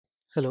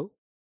Hello,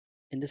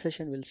 in this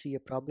session we'll see a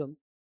problem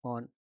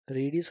on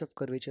radius of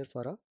curvature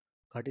for a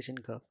Cartesian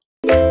curve.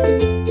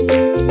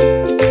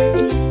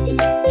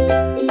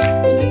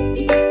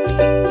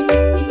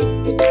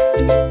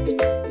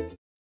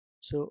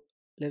 So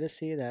let us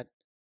say that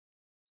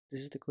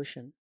this is the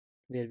question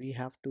where we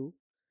have to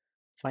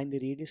find the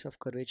radius of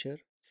curvature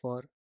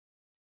for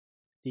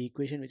the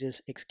equation which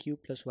is x cube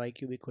plus y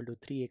cube equal to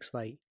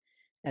 3xy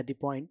at the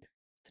point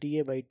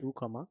 3a by 2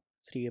 comma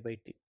 3a by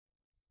 2.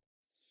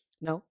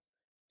 Now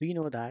we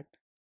know that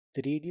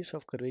the radius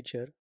of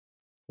curvature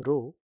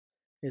rho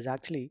is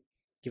actually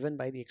given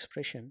by the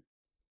expression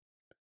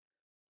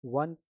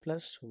 1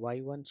 plus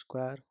y1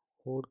 square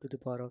whole to the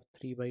power of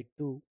 3 by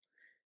 2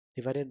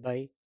 divided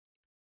by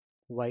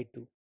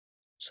y2.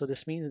 So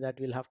this means that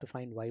we'll have to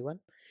find y1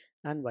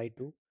 and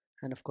y2,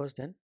 and of course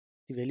then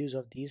the values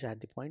of these at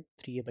the point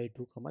 3a by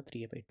 2 comma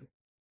 3a by 2.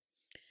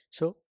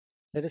 So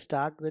let us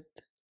start with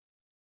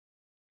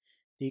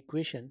the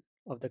equation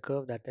of the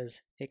curve, that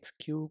is x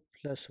cube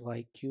plus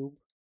y cube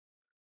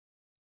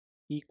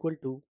equal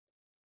to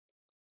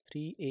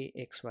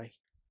 3axy.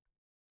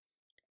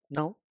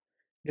 Now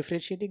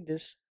differentiating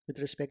this with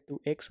respect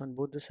to x on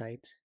both the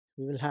sides,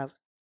 we will have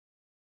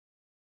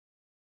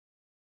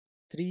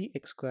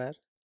 3x square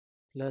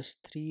plus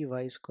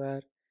 3y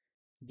square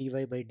dy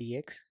by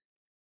dx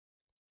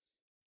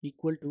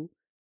equal to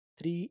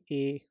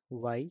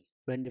 3ay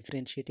when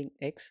differentiating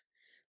x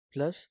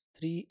plus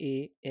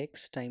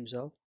 3ax times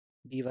of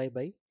dy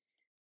by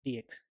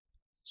dx.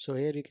 So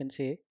here we can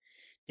say,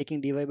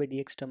 taking dy by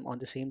dx term on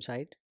the same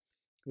side,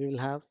 we will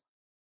have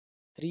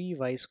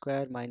 3y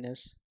square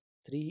minus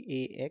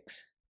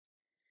 3ax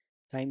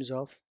times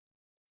of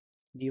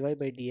dy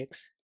by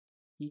dx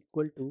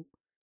equal to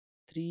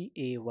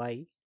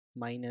 3ay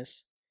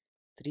minus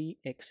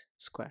 3x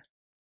square.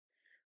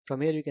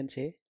 From here you can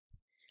say,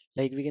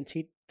 like we can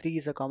see 3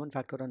 is a common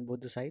factor on both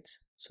the sides,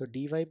 so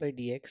dy by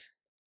dx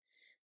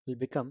will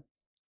become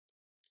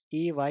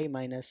ay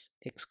minus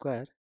x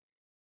square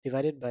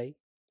divided by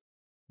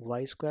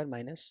y square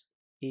minus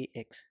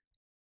ax.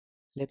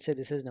 Let's say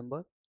this is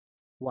number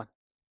 1.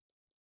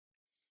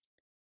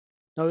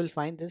 Now we'll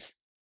find this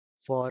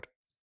for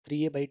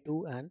 3a by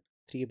 2 and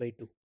 3a by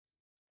 2.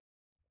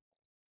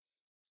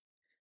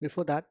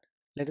 Before that,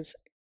 let us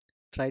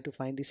try to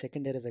find the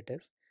second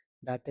derivative,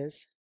 that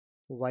is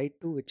y2,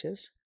 which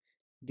is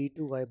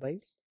d2y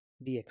by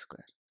dx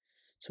square.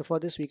 So for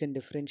this we can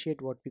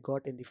differentiate what we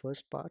got in the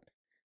first part,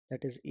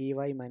 that is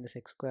ay minus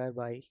x square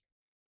by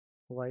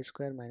y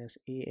square minus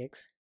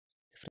ax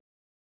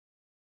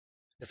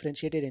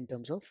differentiated in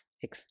terms of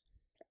x.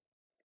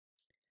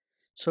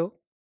 So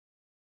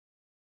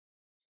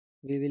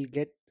we will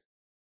get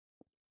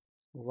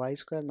y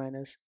square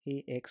minus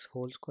ax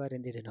whole square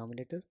in the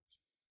denominator.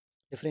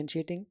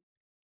 Differentiating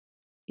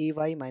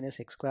ay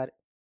minus x square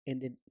in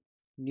the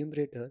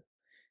numerator,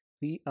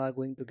 we are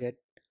going to get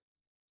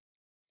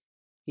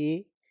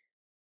a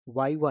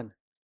y1.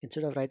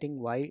 Instead of writing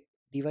y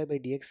dy by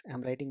dx, I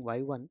am writing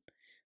y1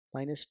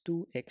 minus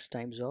 2x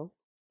times of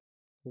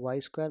y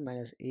square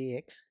minus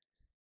ax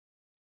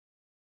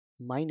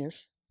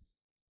minus,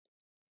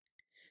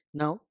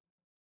 now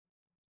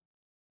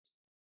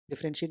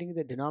differentiating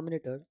the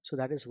denominator, so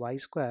that is y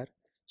square,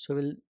 so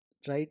we'll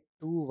write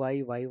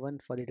 2y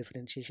y1 for the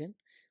differentiation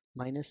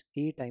minus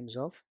a times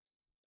of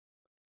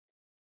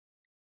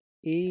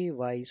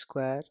ay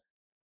square,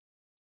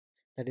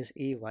 that is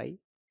ay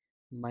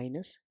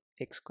minus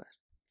x square.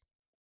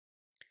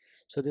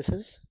 So this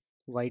is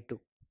y2.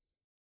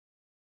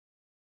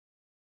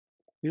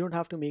 We don't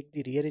have to make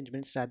the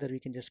rearrangements, rather we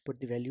can just put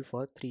the value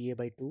for 3a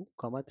by 2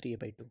 comma 3a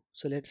by 2.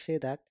 So let's say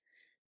that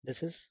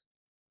this is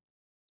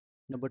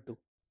number 2.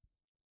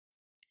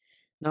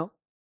 Now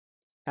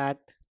at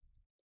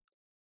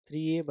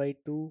 3a by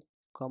 2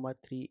 comma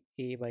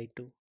 3a by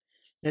 2,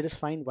 let us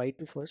find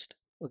y2 first.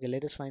 Okay,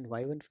 let us find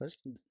y1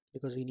 first,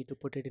 because we need to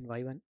put it in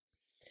y1.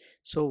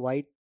 So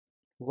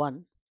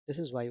y1, this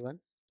is y1,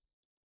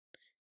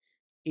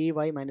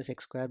 ay minus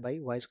x square by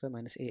y square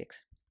minus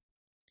ax.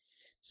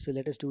 So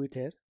let us do it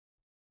here.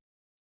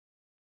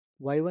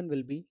 Y1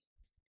 will be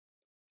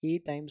a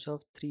times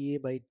of 3a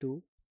by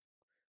 2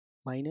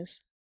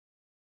 minus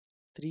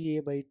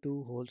 3a by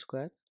 2 whole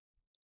square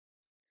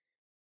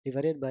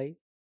divided by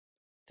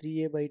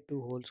 3a by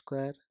 2 whole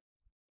square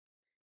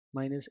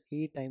minus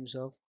a times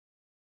of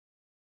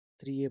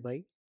 3a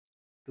by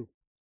 2.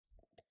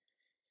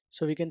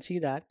 So we can see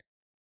that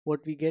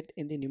what we get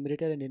in the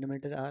numerator and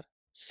denominator are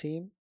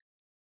same,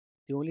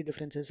 the only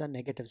differences are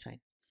negative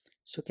sign.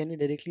 So can we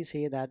directly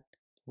say that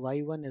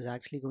y1 is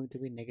actually going to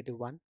be negative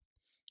 1?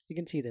 You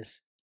can see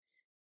this,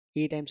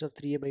 a times of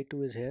 3a by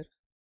 2 is here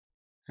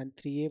and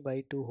 3a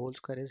by 2 whole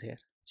square is here.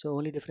 So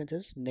only difference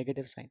is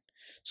negative sign.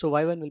 So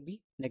y1 will be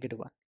negative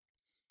 1.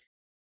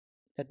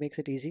 That makes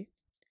it easy.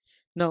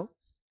 Now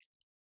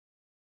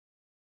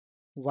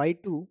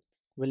y2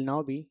 will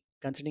now be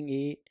considering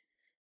a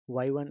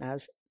y1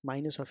 as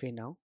minus of a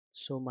now.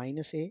 So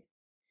minus a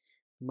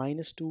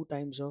minus 2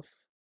 times of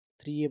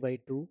 3a by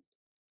 2,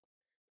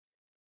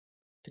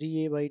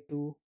 3a by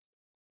 2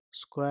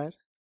 square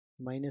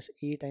minus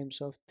a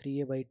times of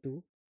 3a by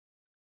 2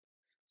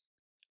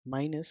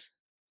 minus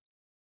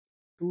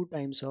 2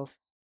 times of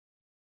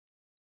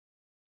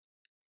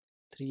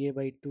 3a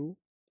by 2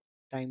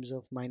 times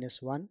of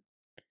minus 1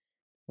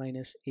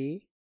 minus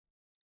a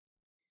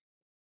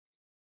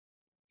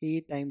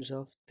times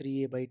of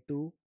 3a by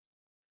 2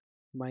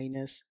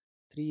 minus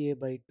 3a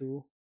by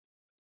 2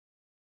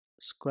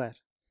 square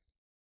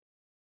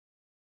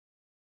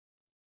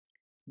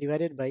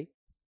divided by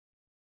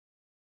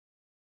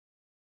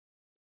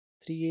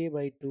 3a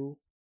by 2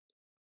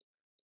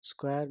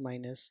 square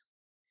minus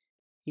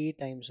a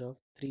times of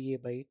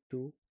 3a by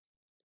 2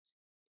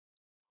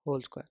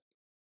 whole square.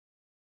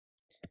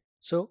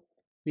 So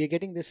we are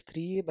getting this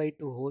 3a by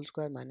 2 whole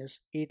square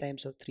minus a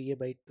times of 3a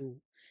by 2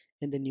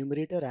 in the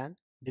numerator and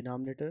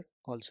denominator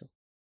also,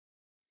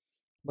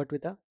 but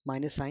with a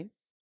minus sign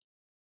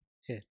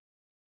here.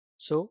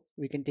 So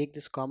we can take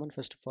this common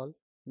first of all.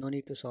 No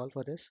need to solve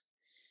for this.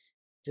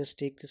 Just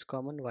take this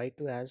common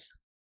y2 as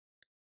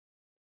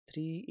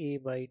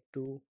 3a by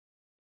 2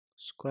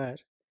 square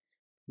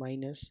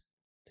minus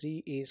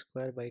 3a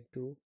square by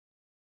 2.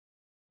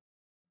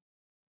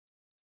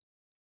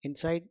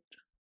 Inside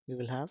we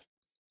will have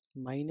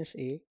minus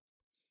a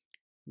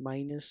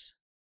minus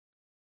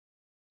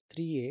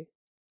 3a,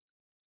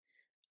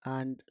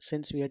 and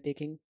since we are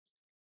taking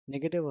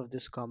negative of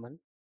this common,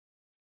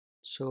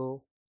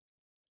 so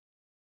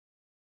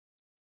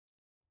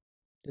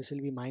this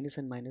will be minus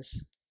and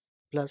minus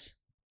plus,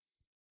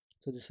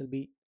 so this will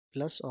be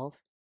plus of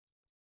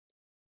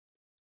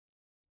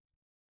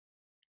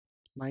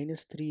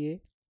minus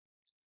 3a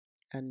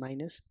and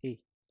minus a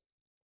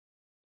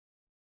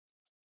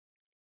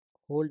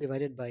whole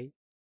divided by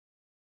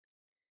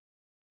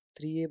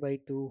 3a by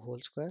 2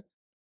 whole square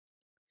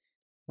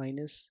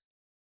minus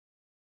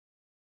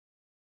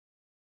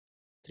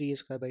 3a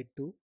square by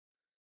 2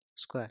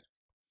 square.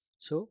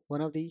 So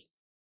one of the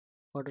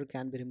order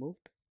can be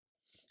removed,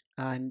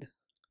 and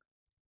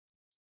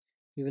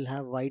we will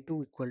have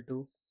y2 equal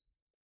to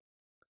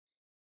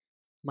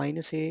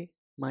minus a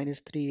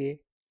minus 3a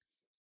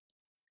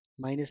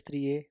minus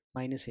 3a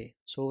minus a.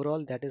 So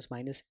overall that is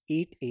minus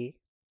 8a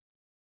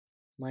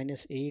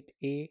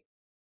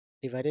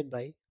divided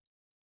by,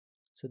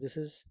 so this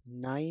is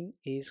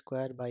 9a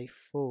square by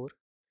 4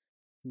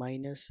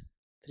 minus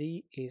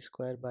 3a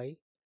square by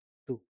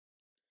 2.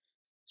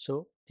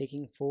 So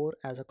taking 4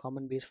 as a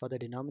common base for the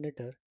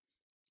denominator,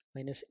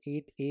 minus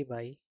 8a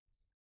by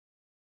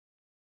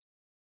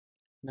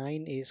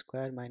 9a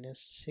square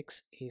minus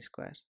 6a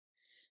square.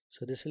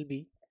 So this will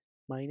be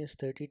minus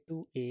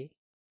 32a,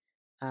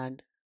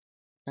 and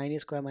 9a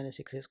square minus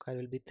 6a square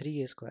will be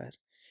 3a square.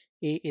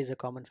 A is a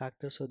common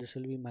factor, so this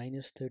will be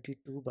minus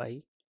 32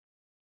 by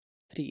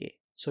 3a.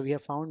 So we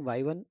have found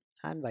y1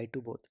 and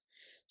y2 both.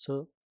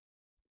 So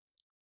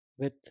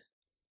with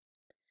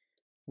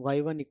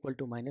y1 equal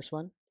to minus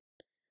 1,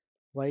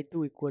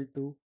 y2 equal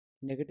to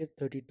negative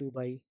 32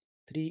 by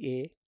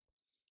 3a,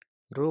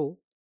 rho,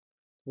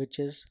 which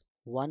is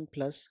 1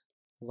 plus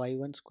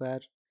y1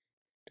 square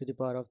to the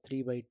power of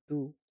 3 by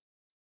 2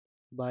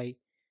 by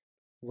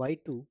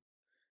y2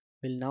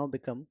 will now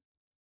become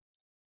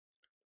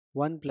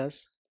 1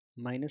 plus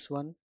minus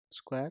 1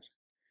 square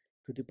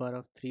to the power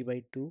of 3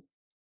 by 2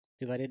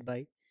 divided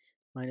by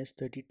minus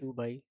 32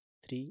 by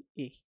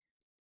 3a.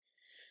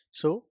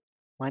 So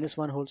minus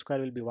 1 whole square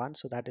will be 1,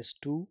 so that is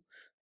 2.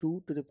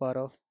 2 to the power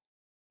of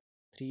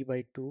 3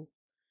 by 2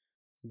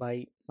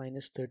 by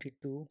minus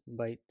 32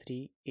 by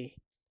 3a.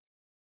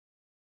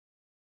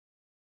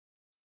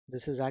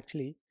 This is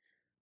actually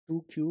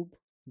 2 cube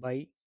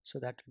by, so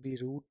that will be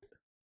root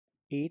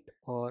 8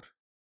 or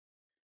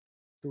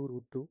 2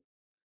 root 2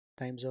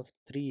 times of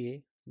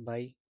 3a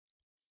by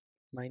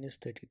minus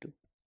 32.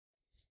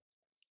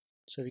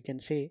 So we can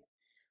say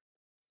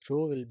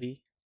rho will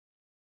be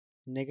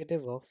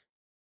negative of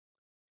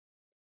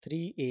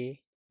 3a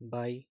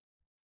by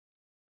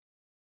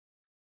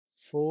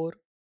 4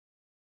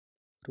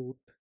 root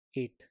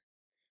 8,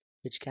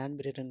 which can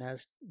be written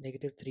as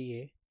negative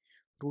 3a.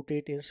 Root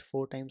 8 is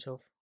 4 times of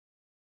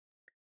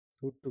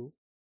root 2,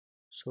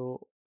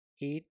 so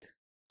 8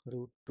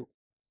 root 2.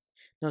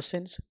 Now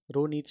since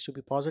rho needs to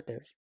be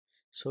positive,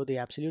 so the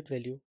absolute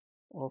value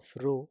of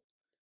rho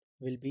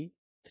will be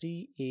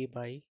 3a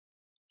by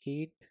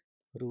 8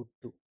 root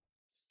 2.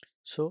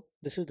 So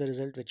this is the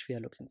result which we are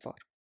looking for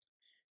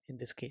in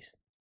this case.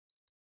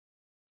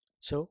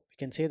 So we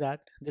can say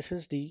that this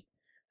is the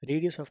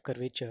radius of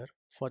curvature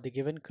for the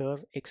given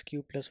curve x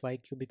cube plus y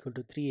cube equal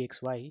to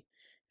 3xy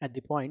at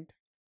the point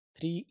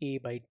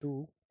 3a by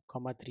 2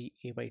 comma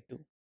 3a by 2.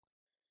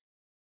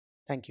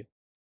 Thank you.